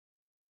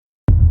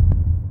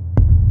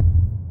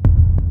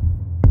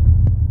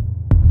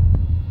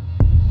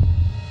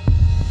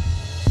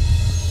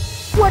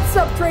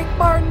up, Drake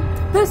Martin?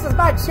 This is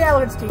my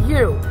challenge to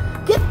you.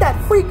 Get that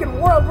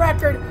freaking world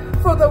record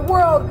for the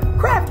world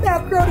Kraft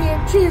Macaroni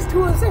and Cheese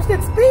tool-assisted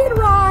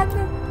speedrun.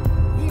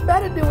 You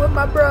better do it,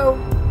 my bro.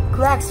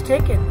 Crack's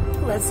chicken.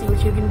 Let's see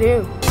what you can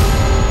do.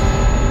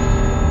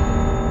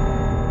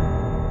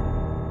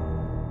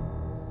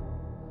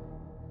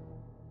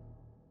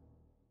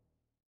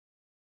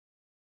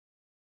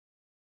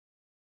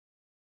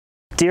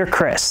 Dear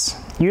Chris,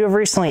 you have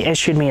recently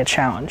issued me a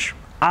challenge.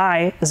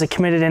 I, as a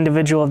committed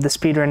individual of the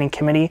speedrunning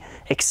committee,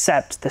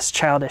 accept this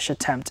childish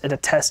attempt at a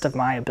test of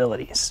my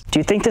abilities. Do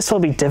you think this will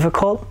be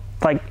difficult?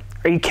 Like,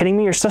 are you kidding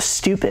me? You're so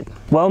stupid.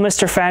 Well,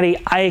 Mr. Fatty,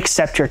 I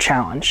accept your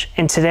challenge.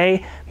 And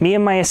today, me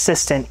and my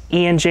assistant,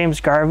 Ian James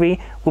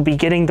Garvey, will be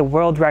getting the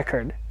world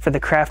record for the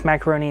Kraft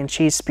Macaroni and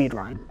Cheese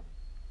speedrun.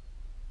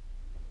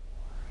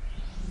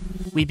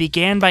 We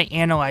began by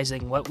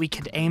analyzing what we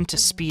could aim to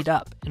speed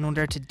up in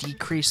order to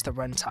decrease the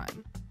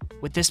runtime.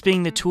 With this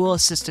being the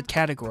tool-assisted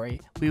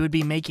category, we would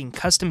be making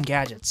custom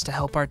gadgets to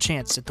help our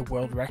chance at the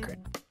world record.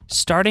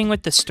 Starting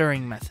with the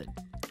stirring method,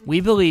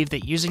 we believe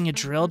that using a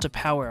drill to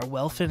power a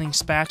well-fitting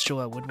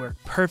spatula would work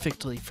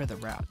perfectly for the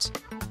route.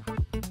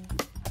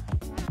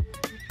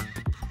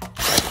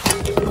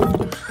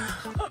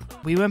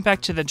 We went back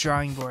to the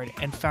drawing board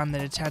and found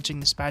that attaching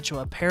the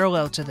spatula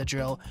parallel to the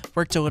drill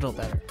worked a little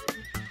better.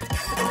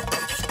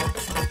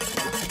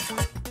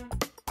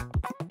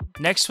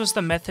 Next was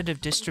the method of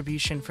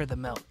distribution for the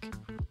milk.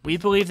 We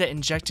believe that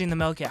injecting the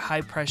milk at high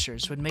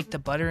pressures would make the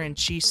butter and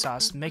cheese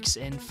sauce mix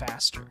in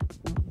faster.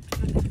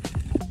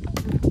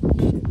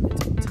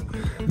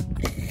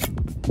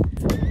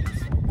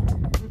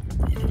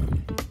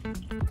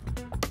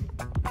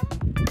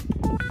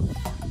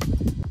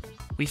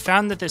 We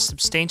found that this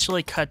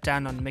substantially cut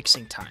down on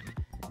mixing time.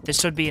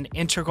 This would be an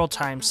integral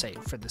time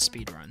save for the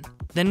speedrun.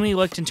 Then we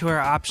looked into our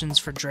options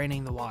for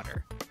draining the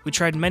water. We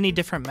tried many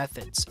different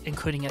methods,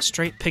 including a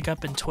straight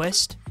pickup and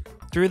twist,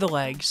 through the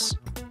legs,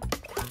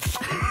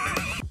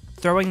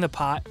 throwing the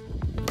pot,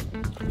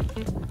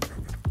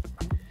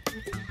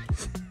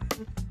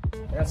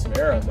 I got some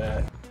air on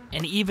that.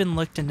 And even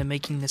looked into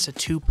making this a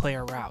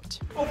two-player route.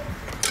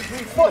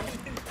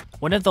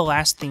 One of the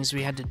last things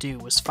we had to do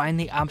was find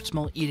the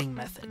optimal eating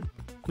method.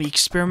 We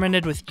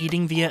experimented with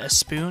eating via a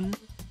spoon,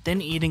 then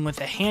eating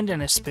with a hand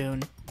and a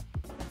spoon,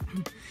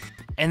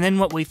 and then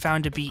what we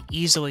found to be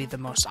easily the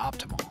most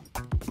optimal.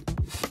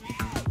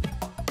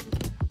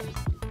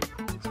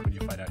 So when you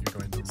find out you're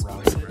going the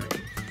wrong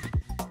direction.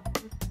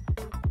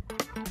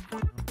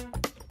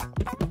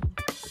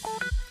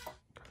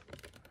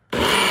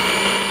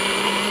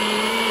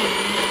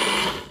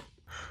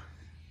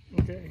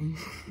 Okay.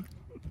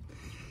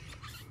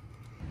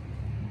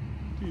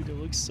 Dude, it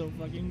looks so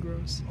fucking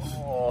gross.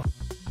 Oh.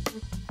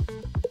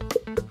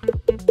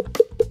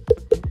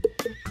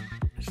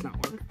 It's not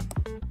working.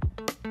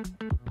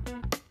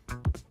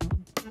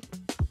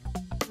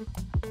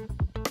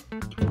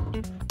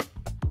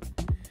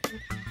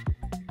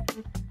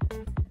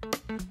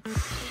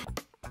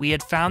 We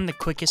had found the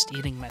quickest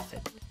eating method.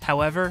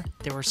 However,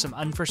 there were some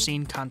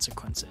unforeseen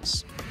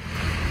consequences.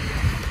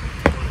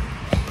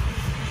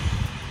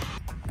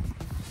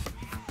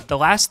 The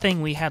last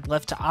thing we had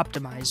left to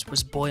optimize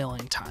was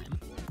boiling time.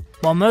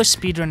 While most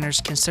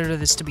speedrunners consider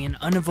this to be an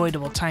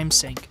unavoidable time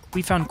sink,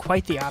 we found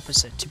quite the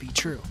opposite to be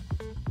true.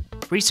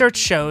 Research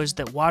shows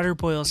that water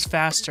boils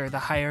faster the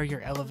higher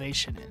your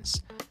elevation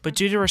is, but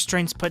due to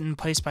restraints put in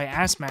place by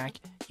ASMAC,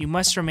 you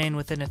must remain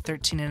within a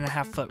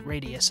 13.5-foot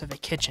radius of a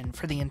kitchen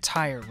for the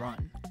entire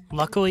run.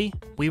 Luckily,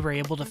 we were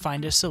able to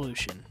find a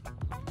solution.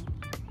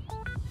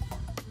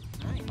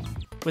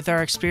 With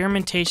our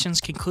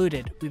experimentations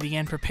concluded, we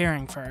began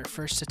preparing for our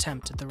first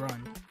attempt at the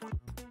run.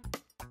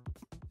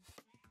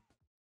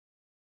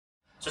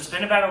 So it's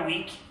been about a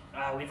week.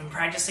 We've been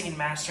practicing and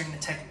mastering the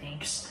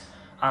techniques.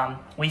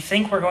 We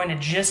think we're going to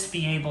just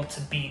be able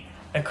to beat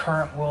the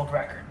current world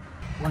record.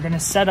 We're going to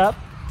set up.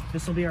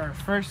 This will be our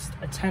first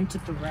attempt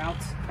at the route.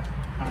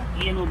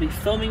 Ian will be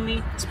filming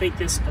me to make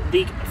this a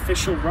league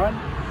official run.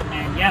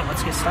 And yeah,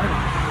 let's get started.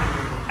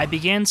 I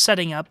began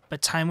setting up,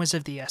 but time was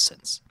of the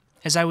essence.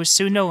 As I was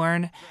soon to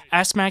learn,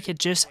 ASMAC had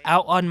just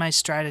outlawed my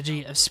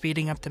strategy of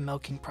speeding up the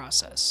milking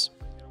process.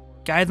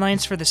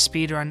 Guidelines for the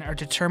speedrun are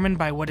determined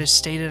by what is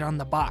stated on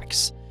the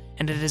box,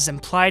 and it is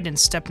implied in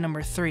step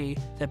number 3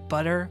 that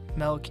butter,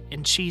 milk,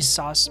 and cheese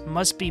sauce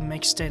must be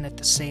mixed in at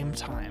the same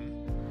time.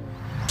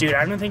 Dude,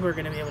 I don't think we're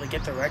going to be able to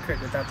get the record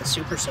without the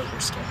Super Soaker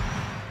skin.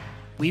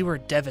 We were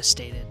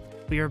devastated.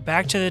 We were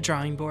back to the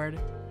drawing board,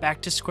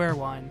 back to square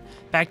one,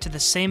 back to the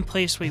same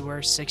place we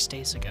were 6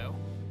 days ago.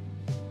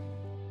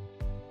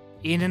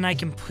 Ian and I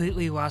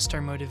completely lost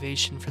our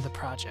motivation for the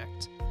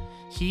project.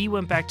 He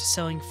went back to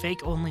selling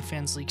fake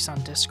OnlyFans leaks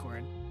on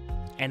Discord,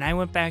 and I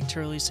went back to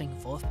releasing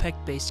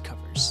Wolfpack bass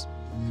covers.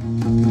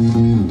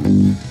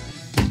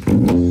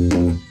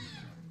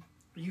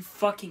 Are you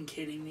fucking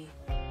kidding me?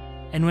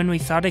 And when we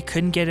thought it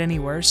couldn't get any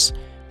worse,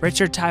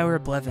 Richard Tyler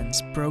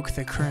Blevins broke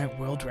the current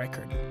world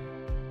record.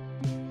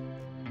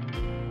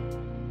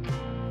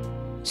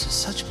 This is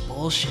such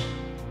bullshit.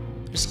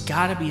 There's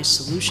gotta be a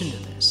solution to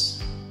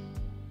this.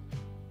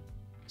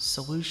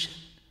 solution.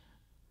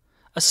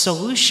 A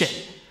solution.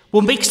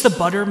 We'll mix the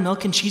butter,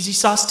 milk, and cheesy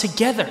sauce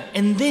together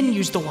and then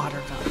use the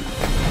water gun.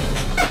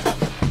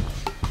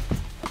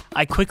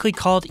 I quickly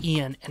called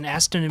Ian and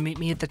asked him to meet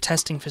me at the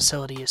testing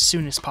facility as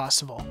soon as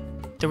possible.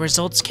 The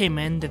results came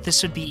in that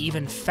this would be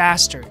even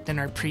faster than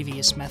our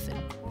previous method.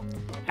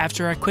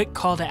 After a quick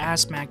call to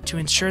ASMAC to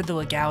ensure the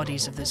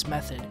legalities of this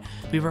method,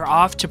 we were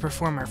off to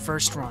perform our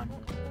first run.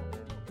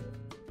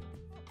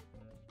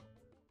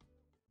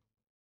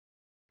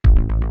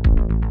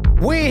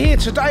 We're here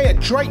today at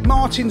Drake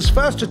Martin's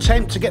first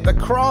attempt to get the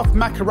Kraft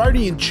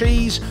macaroni and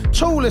cheese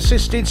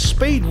tool-assisted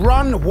speed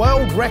run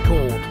world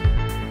record.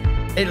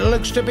 It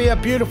looks to be a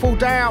beautiful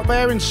day out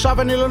there in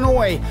Southern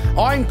Illinois.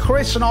 I'm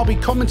Chris and I'll be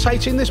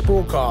commentating this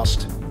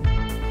broadcast.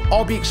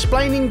 I'll be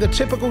explaining the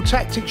typical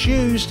tactics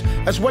used,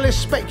 as well as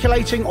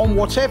speculating on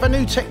whatever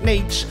new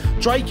techniques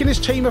Drake and his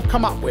team have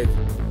come up with.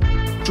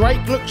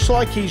 Drake looks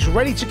like he's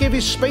ready to give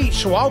his speech,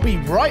 so I'll be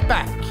right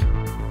back.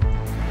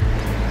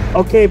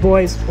 Okay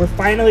boys, we're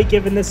finally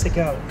giving this a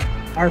go.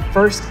 Our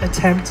first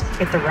attempt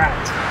at the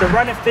route. The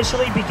run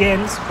officially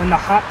begins when the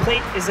hot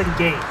plate is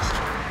engaged.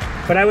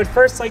 But I would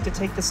first like to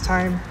take this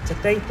time to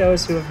thank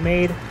those who have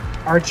made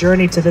our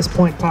journey to this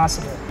point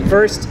possible.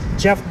 First,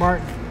 Jeff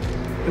Martin,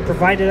 who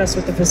provided us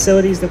with the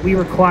facilities that we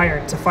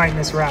required to find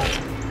this route,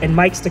 and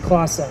Mike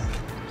Staclosa,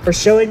 for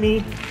showing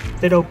me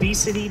that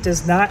obesity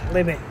does not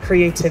limit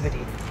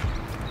creativity.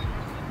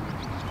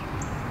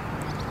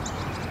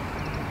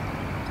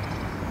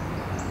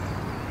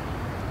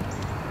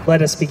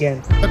 Let us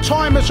begin. The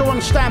timers are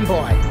on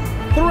standby.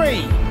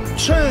 3,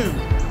 2,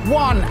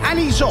 1, and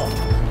he's off.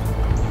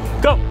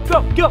 Go,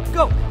 go, go,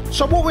 go!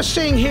 So what we're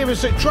seeing here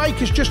is that Drake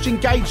has just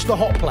engaged the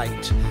hot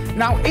plate.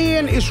 Now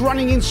Ian is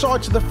running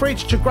inside to the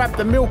fridge to grab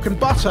the milk and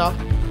butter.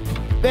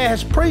 There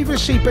has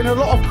previously been a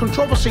lot of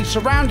controversy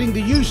surrounding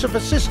the use of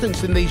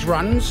assistants in these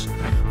runs.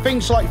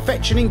 Things like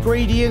fetching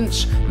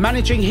ingredients,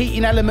 managing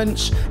heating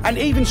elements, and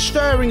even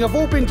stirring have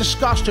all been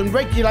discussed and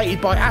regulated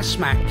by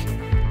ASMAC.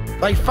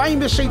 They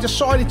famously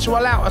decided to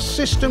allow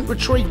assistant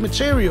retrieve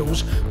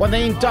materials when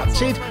they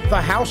inducted the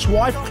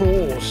housewife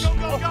clause.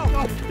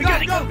 We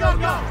gotta go!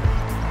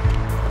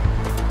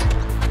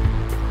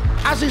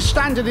 As is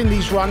standard in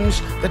these runs,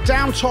 the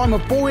downtime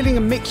of boiling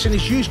and mixing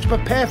is used to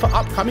prepare for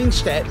upcoming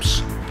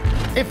steps.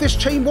 If this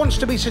team wants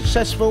to be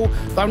successful,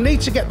 they'll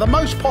need to get the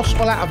most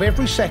possible out of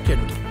every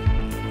second.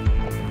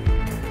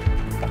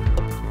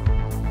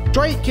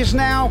 Drake is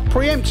now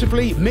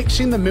preemptively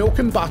mixing the milk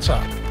and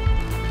butter.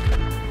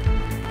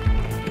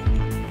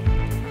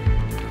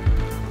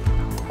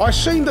 I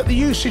assume that the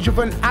usage of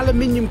an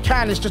aluminium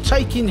can is to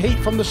take in heat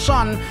from the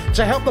sun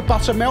to help the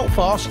butter melt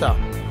faster.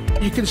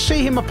 You can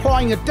see him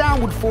applying a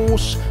downward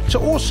force to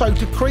also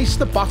decrease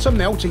the butter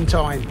melting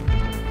time.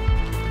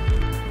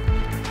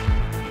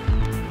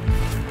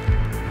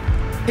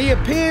 He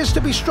appears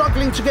to be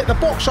struggling to get the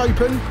box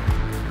open.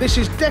 This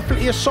is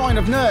definitely a sign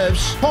of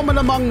nerves, common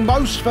among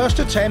most first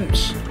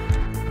attempts.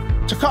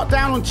 To cut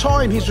down on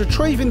time, he's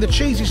retrieving the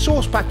cheesy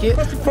sauce packet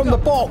from the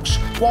box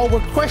while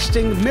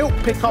requesting milk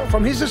pickup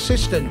from his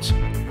assistant.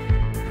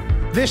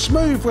 This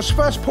move was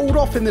first pulled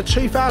off in the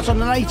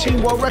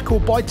 2018 world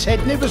record by Ted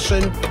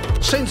Niverson.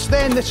 Since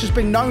then, this has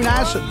been known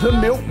as the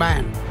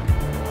Milkman.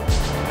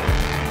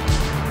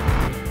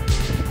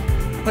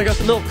 I got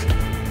the milk.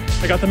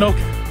 I got the milk.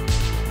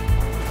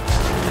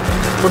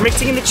 We're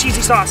mixing in the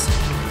cheesy sauce.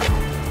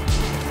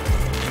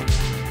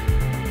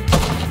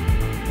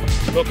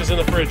 Milk is in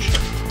the fridge.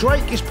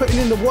 Drake is putting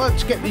in the work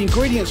to get the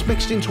ingredients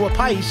mixed into a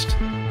paste.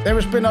 There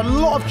has been a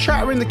lot of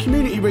chatter in the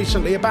community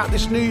recently about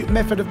this new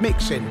method of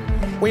mixing.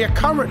 We are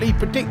currently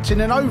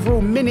predicting an overall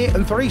 1 minute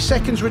and 3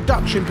 seconds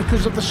reduction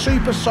because of the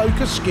Super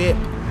Soaker skip.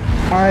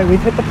 All right,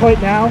 we've hit the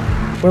point now.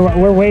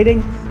 We're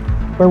waiting.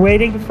 We're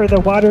waiting for the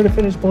water to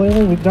finish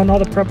boiling. We've done all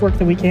the prep work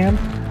that we can.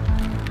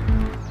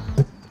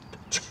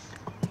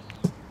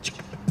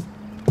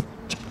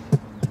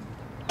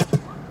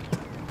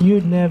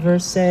 You'd never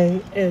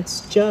say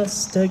it's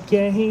just a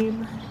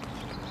game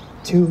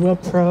to a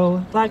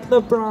pro like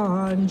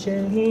LeBron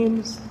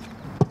James.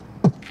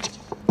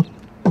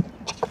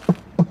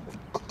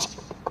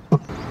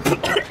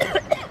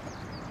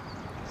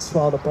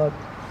 Swallow the bug.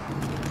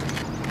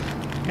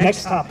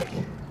 Next topic.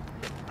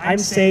 I'm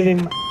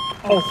saving.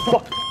 Oh,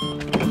 fuck.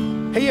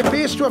 He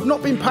appears to have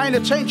not been paying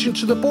attention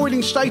to the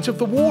boiling state of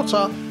the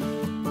water.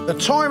 The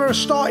timer has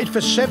started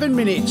for 7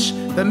 minutes,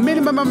 the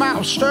minimum amount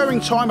of stirring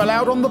time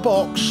allowed on the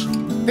box.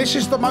 This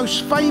is the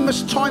most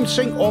famous time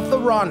sink of the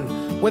run,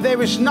 where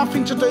there is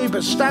nothing to do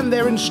but stand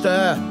there and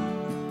stir.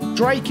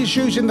 Drake is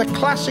using the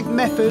classic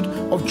method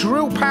of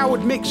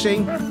drill-powered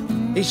mixing.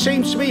 He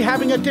seems to be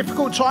having a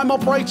difficult time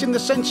operating the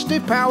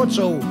sensitive power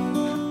tool.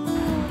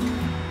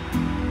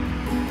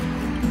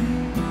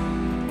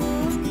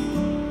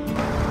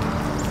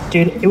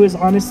 Dude, it was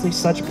honestly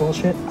such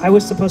bullshit. I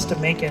was supposed to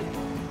make it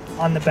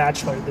on The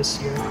Bachelor this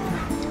year.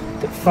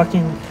 The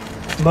fucking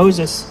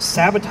Moses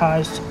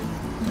sabotaged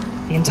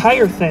the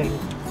entire thing.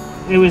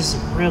 It was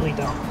really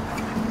dumb.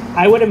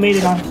 I would have made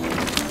it on...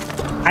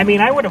 I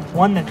mean, I would have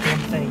won that damn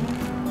thing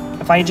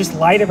if if I just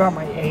lied about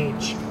my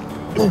age.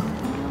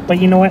 But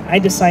you know what? I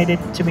decided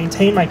to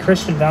maintain my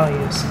Christian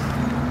values.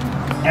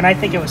 And I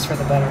think it was for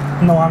the better.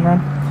 In the long run,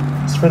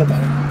 it's for the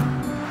better.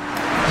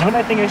 You know what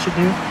I think I should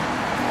do?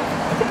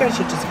 I think I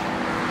should just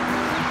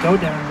go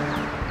down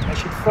there. I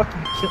should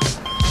fucking kill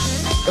him.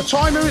 The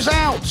timer is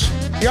out.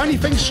 The only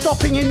thing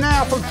stopping him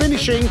now from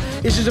finishing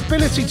is his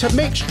ability to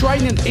mix,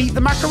 drain and eat the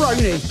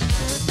macaroni.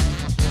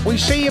 We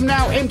see him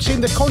now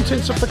emptying the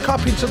contents of the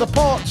cup into the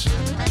pot.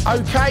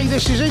 Okay,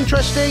 this is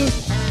interesting.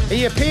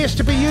 He appears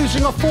to be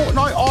using a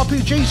Fortnite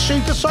RPG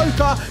Super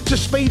Soaker to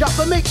speed up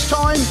the mix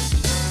time.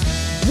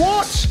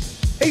 What?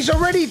 He's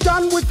already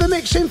done with the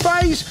mixing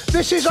phase?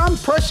 This is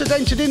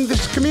unprecedented in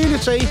this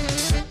community.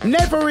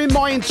 Never in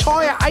my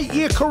entire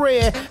 8-year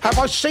career have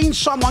I seen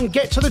someone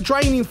get to the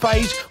draining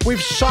phase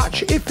with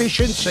such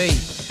efficiency.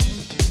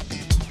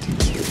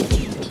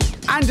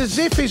 And as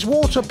if his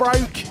water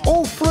broke,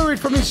 all fluid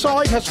from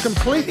inside has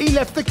completely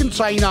left the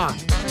container.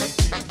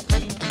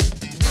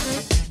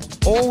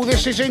 Oh,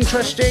 this is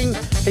interesting.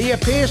 He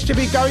appears to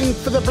be going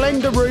for the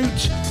blender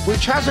route,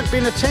 which hasn't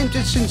been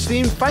attempted since the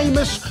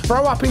infamous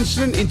throw-up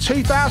incident in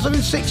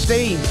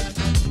 2016.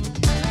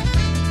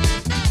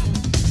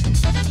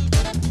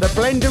 The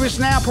blender is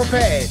now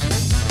prepared.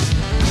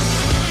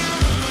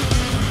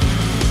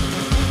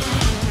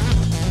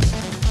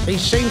 He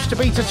seems to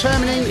be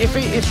determining if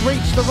it has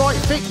reached the right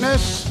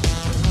thickness.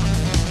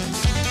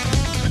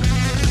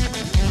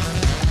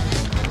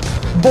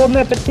 Bon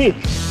appetit.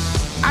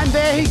 And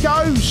there he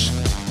goes.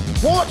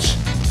 What?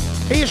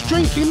 He is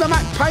drinking the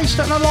mac paste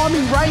at an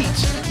alarming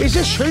rate. Is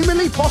this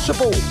humanly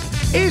possible?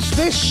 Is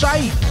this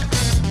safe?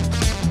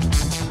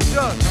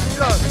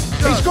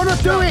 He's going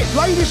to do it.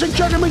 Ladies and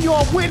gentlemen, you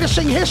are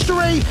witnessing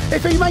history.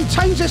 If he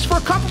maintains this for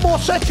a couple more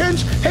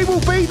seconds, he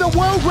will be the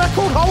world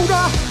record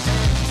holder.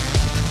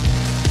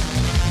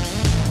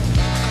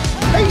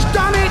 He's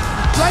done it.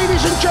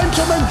 Ladies and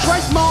gentlemen,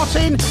 Drake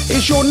Martin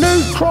is your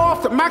new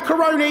Kraft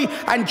macaroni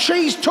and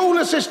cheese tool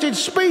assisted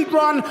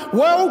speedrun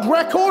world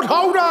record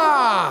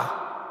holder.